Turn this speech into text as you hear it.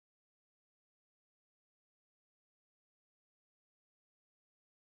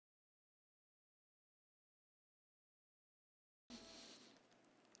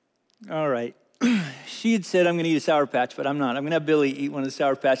All right. She had said I'm going to eat a Sour Patch, but I'm not. I'm going to have Billy eat one of the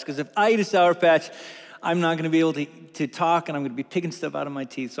Sour Patch, because if I eat a Sour Patch, I'm not going to be able to talk, and I'm going to be picking stuff out of my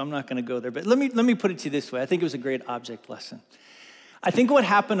teeth, so I'm not going to go there. But let me put it to you this way. I think it was a great object lesson. I think what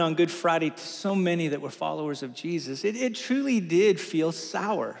happened on Good Friday to so many that were followers of Jesus, it truly did feel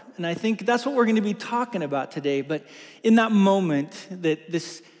sour. And I think that's what we're going to be talking about today. But in that moment, that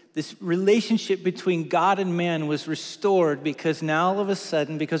this relationship between God and man was restored, because now all of a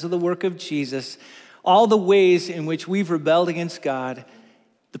sudden, because of the work of Jesus, all the ways in which we've rebelled against God,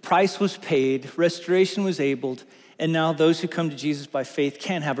 the price was paid, restoration was abled, and now those who come to Jesus by faith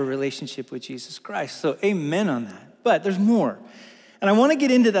can have a relationship with Jesus Christ. So amen on that. But there's more. And I want to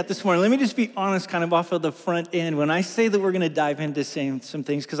get into that this morning. Let me just be honest, kind of off of the front end, when I say that we're going to dive into saying some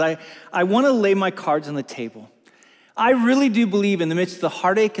things, because I want to lay my cards on the table. I really do believe in the midst of the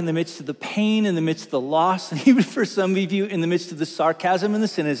heartache, in the midst of the pain, in the midst of the loss, and even for some of you, in the midst of the sarcasm and the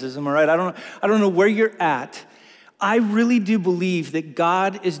cynicism, all right? I don't know where you're at. I really do believe that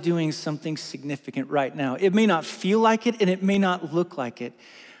God is doing something significant right now. It may not feel like it, and it may not look like it.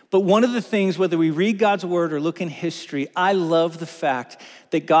 But one of the things, whether we read God's word or look in history, I love the fact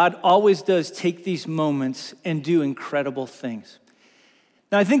that God always does take these moments and do incredible things.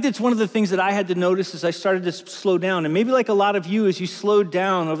 Now, I think that's one of the things that I had to notice as I started to slow down. And maybe like a lot of you, as you slowed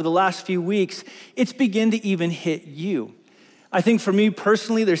down over the last few weeks, it's begun to even hit you. I think for me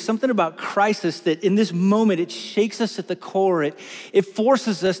personally, there's something about crisis that in this moment, it shakes us at the core. It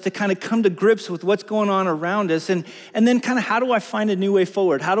forces us to kind of come to grips with what's going on around us. And then kind of, how do I find a new way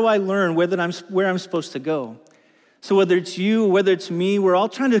forward? How do I learn where I'm supposed to go? So whether it's you, whether it's me, we're all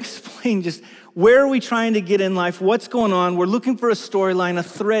trying to explain just where are we trying to get in life? What's going on? We're looking for a storyline, a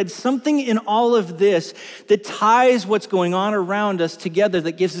thread, something in all of this that ties what's going on around us together,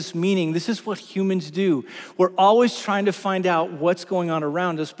 that gives us meaning. This is what humans do. We're always trying to find out what's going on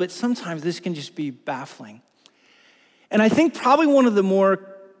around us, but sometimes this can just be baffling. And I think probably one of the more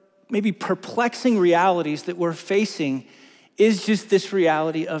maybe perplexing realities that we're facing is just this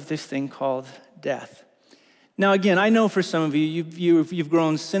reality of this thing called death. Now, again, I know for some of you, you've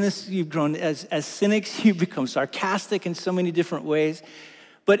grown cynics, you've grown as cynics, you've become sarcastic in so many different ways.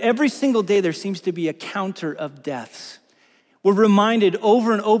 But every single day, there seems to be a counter of deaths. We're reminded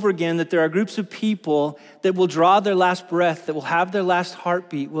over and over again that there are groups of people that will draw their last breath, that will have their last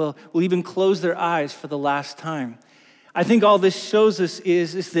heartbeat, will even close their eyes for the last time. I think all this shows us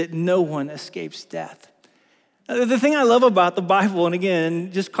is that no one escapes death. The thing I love about the Bible, and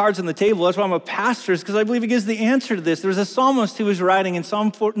again, just cards on the table, that's why I'm a pastor, is because I believe it gives the answer to this. There was a psalmist who was writing in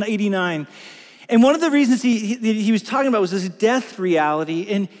Psalm 89, and one of the reasons he was talking about was this death reality,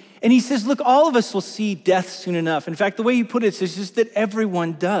 and he says, look, all of us will see death soon enough. In fact, the way he put it is just that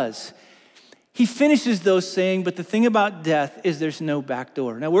everyone does. He finishes though saying, but the thing about death is there's no back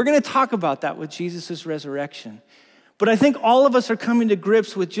door. Now, we're going to talk about that with Jesus' resurrection. But I think all of us are coming to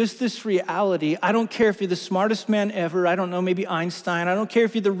grips with just this reality. I don't care if you're the smartest man ever. I don't know, maybe Einstein. I don't care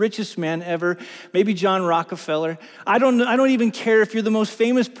if you're the richest man ever, maybe John Rockefeller. I don't even care if you're the most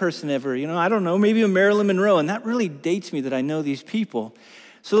famous person ever. I don't know, maybe a Marilyn Monroe. And that really dates me that I know these people.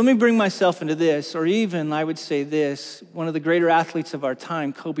 So let me bring myself into this, or even I would say this, one of the greater athletes of our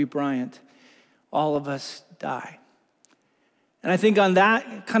time, Kobe Bryant. All of us die. And I think on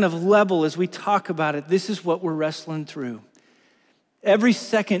that kind of level, as we talk about it, this is what we're wrestling through. Every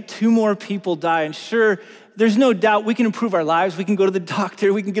second, 2 more people die. And sure, there's no doubt we can improve our lives. We can go to the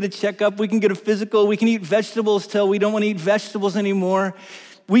doctor. We can get a checkup. We can get a physical. We can eat vegetables till we don't want to eat vegetables anymore.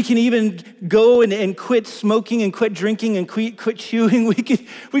 We can even go and quit smoking and quit drinking and quit chewing.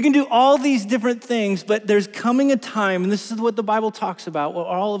 We can do all these different things, but there's coming a time, and this is what the Bible talks about, where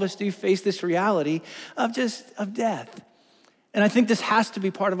all of us do face this reality of death. And I think this has to be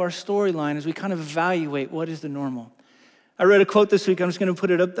part of our storyline as we kind of evaluate what is the normal. I read a quote this week. I'm just going to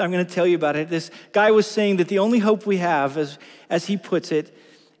put it up. I'm going to tell you about it. This guy was saying that the only hope we have, as he puts it,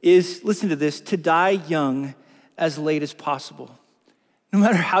 is, listen to this, to die young as late as possible. No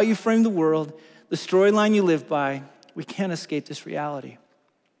matter how you frame the world, the storyline you live by, we can't escape this reality.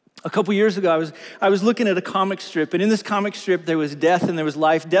 A couple years ago, I was looking at a comic strip, and in this comic strip, there was death and there was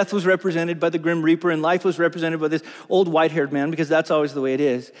life. Death was represented by the Grim Reaper, and life was represented by this old white-haired man, because that's always the way it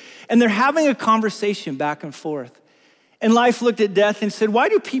is. And they're having a conversation back and forth. And life looked at death and said, why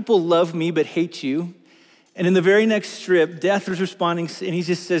do people love me but hate you? And in the very next strip, death was responding, and he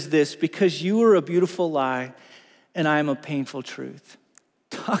just says this, because you are a beautiful lie, and I am a painful truth.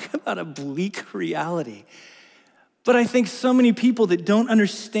 Talk about a bleak reality. But I think so many people that don't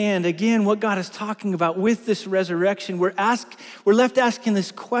understand, again, what God is talking about with this resurrection, we're left asking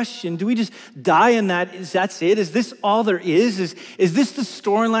this question: do we just die in that? That's it? Is this all there is? Is this the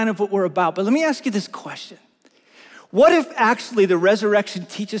storyline of what we're about? But let me ask you this question. What if actually the resurrection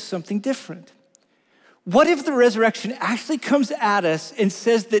teaches something different? What if the resurrection actually comes at us and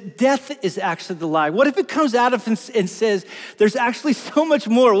says that death is actually the lie? What if it comes at us and says there's actually so much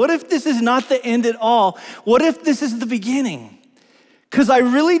more? What if this is not the end at all? What if this is the beginning? Because I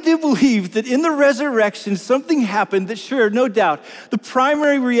really do believe that in the resurrection, something happened that, sure, no doubt, the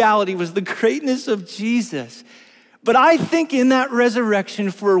primary reality was the greatness of Jesus. But I think in that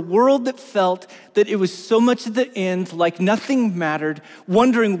resurrection, for a world that felt that it was so much at the end, like nothing mattered,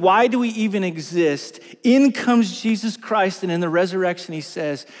 wondering why do we even exist, in comes Jesus Christ, and in the resurrection he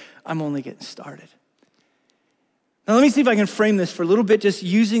says, I'm only getting started. Now let me see if I can frame this for a little bit, just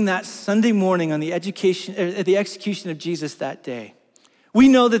using that Sunday morning on the execution of Jesus that day. We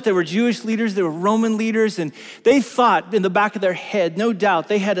know that there were Jewish leaders, there were Roman leaders, and they thought in the back of their head, no doubt,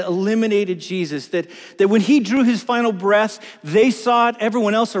 they had eliminated Jesus, that when he drew his final breath, they saw it,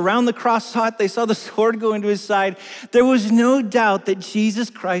 everyone else around the cross saw it, they saw the sword go into his side. There was no doubt that Jesus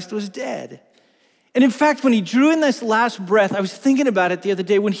Christ was dead. And in fact, when he drew in this last breath, I was thinking about it the other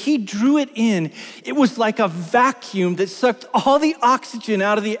day, when he drew it in, it was like a vacuum that sucked all the oxygen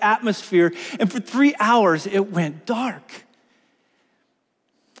out of the atmosphere, and for 3 hours, it went dark.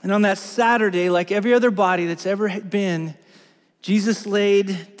 And on that Saturday, like every other body that's ever been, Jesus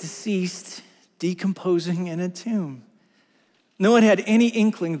laid deceased, decomposing in a tomb. No one had any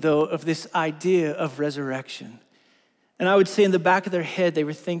inkling, though, of this idea of resurrection. And I would say in the back of their head, they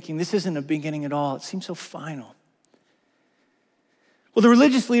were thinking, this isn't a beginning at all. It seems so final. Well, the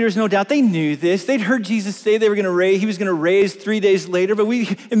religious leaders, no doubt, they knew this. They'd heard Jesus say he was going to raise 3 days later. But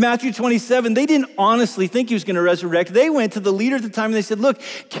in Matthew 27, they didn't honestly think he was going to resurrect. They went to the leader at the time and they said, look,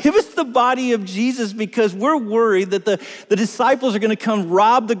 give us the body of Jesus because we're worried that the disciples are going to come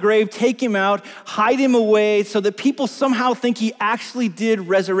rob the grave, take him out, hide him away so that people somehow think he actually did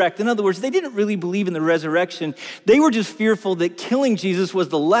resurrect. In other words, they didn't really believe in the resurrection. They were just fearful that killing Jesus was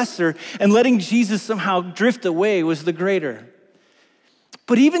the lesser and letting Jesus somehow drift away was the greater.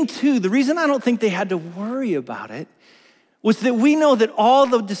 But even too, the reason I don't think they had to worry about it was that we know that all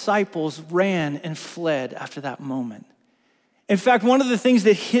the disciples ran and fled after that moment. In fact, one of the things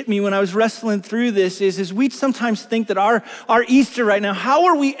that hit me when I was wrestling through this is we sometimes think that our Easter right now, how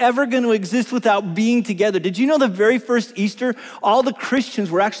are we ever going to exist without being together? Did you know the very first Easter, all the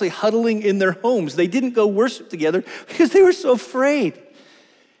Christians were actually huddling in their homes? They didn't go worship together because they were so afraid.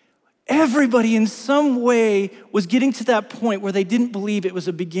 Everybody in some way was getting to that point where they didn't believe it was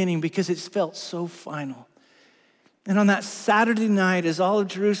a beginning because it felt so final. And on that Saturday night, as all of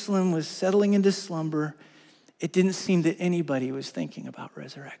Jerusalem was settling into slumber, it didn't seem that anybody was thinking about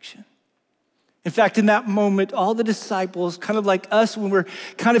resurrection. In fact, in that moment, all the disciples, kind of like us when we're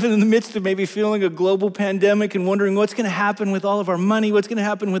kind of in the midst of maybe feeling a global pandemic and wondering what's going to happen with all of our money, what's going to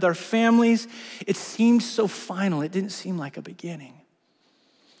happen with our families, it seemed so final. It didn't seem like a beginning.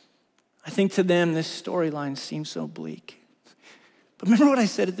 I think to them, this storyline seems so bleak. But remember what I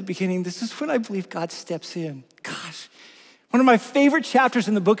said at the beginning? This is when I believe God steps in. Gosh, one of my favorite chapters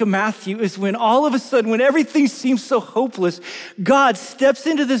in the book of Matthew is when all of a sudden, when everything seems so hopeless, God steps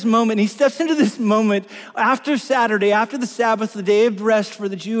into this moment. He steps into this moment after Saturday, after the Sabbath, the day of rest for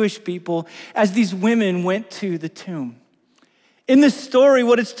the Jewish people, as these women went to the tomb. In this story,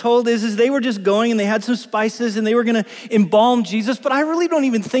 what it's told is they were just going and they had some spices and they were going to embalm Jesus. But I really don't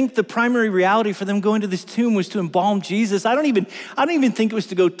even think the primary reality for them going to this tomb was to embalm Jesus. I don't even think it was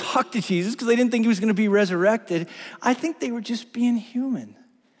to go talk to Jesus because they didn't think he was going to be resurrected. I think they were just being human.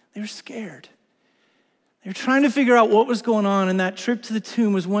 They were scared. They were trying to figure out what was going on, and that trip to the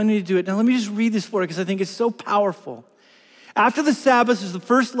tomb was one way to do it. Now, let me just read this for you because I think it's so powerful. After the Sabbath, as the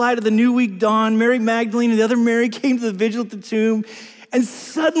first light of the new week dawned, Mary Magdalene and the other Mary came to the vigil at the tomb. And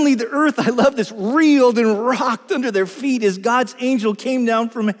suddenly the earth, I love this, reeled and rocked under their feet as God's angel came down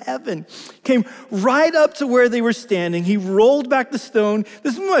from heaven, came right up to where they were standing. He rolled back the stone.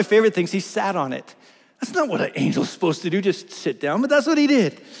 This is one of my favorite things. He sat on it. That's not what an angel's supposed to do, just sit down, but that's what he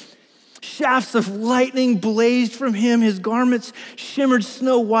did. Shafts of lightning blazed from him. His garments shimmered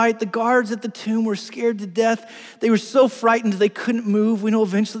snow white. The guards at the tomb were scared to death. They were so frightened they couldn't move. We know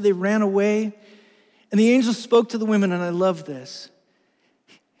eventually they ran away. And the angel spoke to the women, and I love this.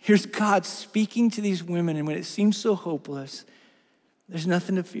 Here's God speaking to these women, and when it seems so hopeless, there's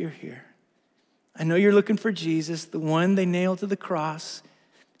nothing to fear here. I know you're looking for Jesus, the one they nailed to the cross.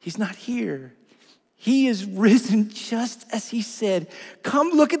 He's not here. He is risen just as he said. Come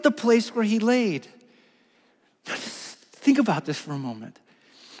look at the place where he laid. Now, just Think about this for a moment.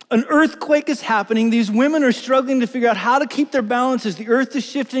 An earthquake is happening. These women are struggling to figure out how to keep their balance as the earth is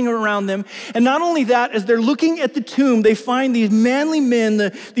shifting around them. And not only that, as they're looking at the tomb, they find these manly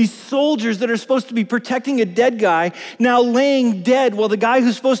men, these soldiers that are supposed to be protecting a dead guy, now laying dead while the guy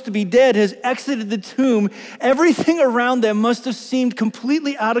who's supposed to be dead has exited the tomb. Everything around them must have seemed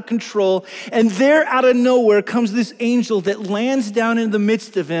completely out of control. And there, out of nowhere, comes this angel that lands down in the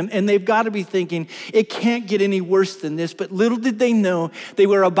midst of him. And they've got to be thinking, it can't get any worse than this. But little did they know, they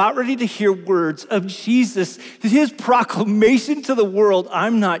were about ready to hear words of Jesus, his proclamation to the world.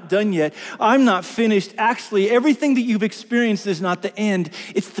 I'm not done yet. I'm not finished. Actually, everything that you've experienced is not the end.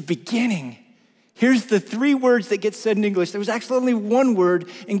 It's the beginning. Here's the 3 words that get said in English. There was actually only 1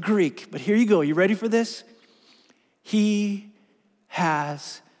 word in Greek, but here you go. You ready for this? He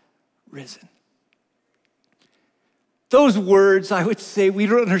has risen. Those words, I would say, we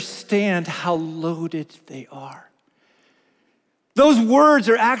don't understand how loaded they are. Those words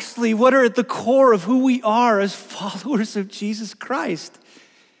are actually what are at the core of who we are as followers of Jesus Christ.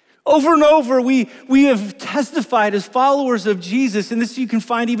 Over and over, we have testified as followers of Jesus, and this you can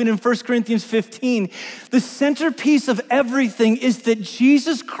find even in 1 Corinthians 15. The centerpiece of everything is that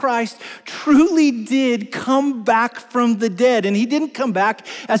Jesus Christ truly did come back from the dead. And he didn't come back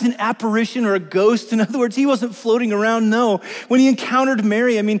as an apparition or a ghost. In other words, he wasn't floating around, no. When he encountered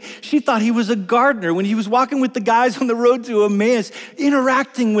Mary, she thought he was a gardener. When he was walking with the guys on the road to Emmaus,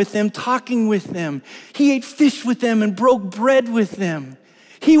 interacting with them, talking with them. He ate fish with them and broke bread with them.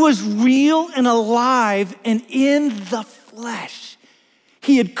 He was real and alive and in the flesh.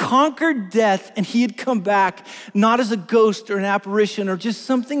 He had conquered death and he had come back not as a ghost or an apparition or just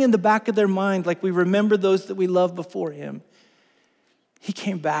something in the back of their mind like we remember those that we love before him. He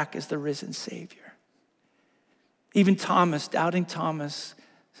came back as the risen Savior. Even Thomas, doubting Thomas,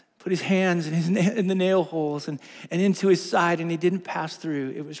 put his hands in the nail holes and into his side and he didn't pass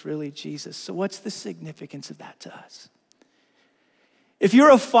through. It was really Jesus. So what's the significance of that to us? If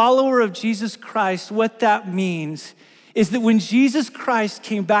you're a follower of Jesus Christ, what that means is that when Jesus Christ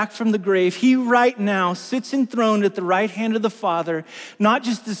came back from the grave, he right now sits enthroned at the right hand of the Father, not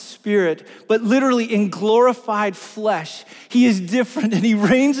just the Spirit, but literally in glorified flesh. He is different and he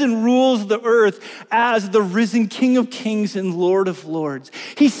reigns and rules the earth as the risen King of Kings and Lord of Lords.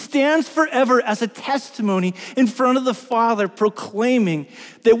 He stands forever as a testimony in front of the Father, proclaiming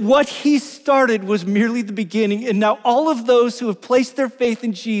that what he started was merely the beginning. And now all of those who have placed their faith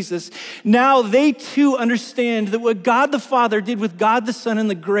in Jesus, now they too understand that what God the Father did with God the Son in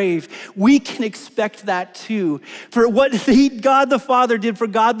the grave, we can expect that too. For what God the Father did for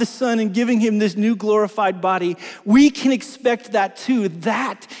God the Son in giving him this new glorified body, we can expect that too.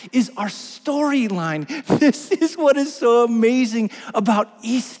 That is our storyline. This is what is so amazing about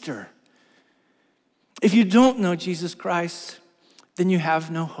Easter. If you don't know Jesus Christ, then you have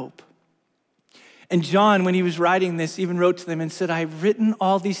no hope. And John, when he was writing this, even wrote to them and said, I've written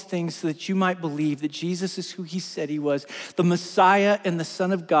all these things so that you might believe that Jesus is who he said he was, the Messiah and the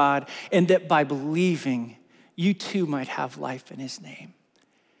Son of God, and that by believing, you too might have life in his name.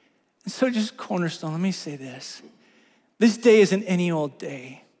 And so just Cornerstone, let me say this. This day isn't any old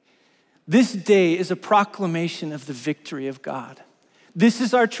day. This day is a proclamation of the victory of God. This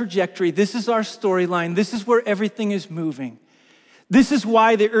is our trajectory. This is our storyline. This is where everything is moving. This is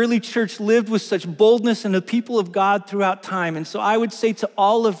why the early church lived with such boldness and the people of God throughout time. And so I would say to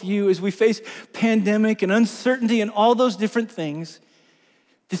all of you, as we face pandemic and uncertainty and all those different things,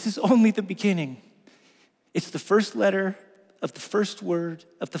 this is only the beginning. It's the first letter of the first word,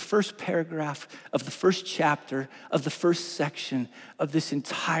 of the first paragraph, of the first chapter, of the first section of this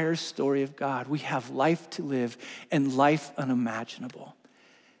entire story of God. We have life to live and life unimaginable.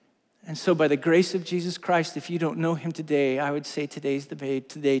 And so by the grace of Jesus Christ, if you don't know him today, I would say today's the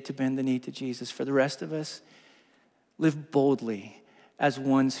day to bend the knee to Jesus. For the rest of us, live boldly as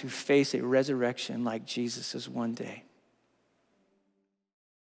ones who face a resurrection like Jesus' one day.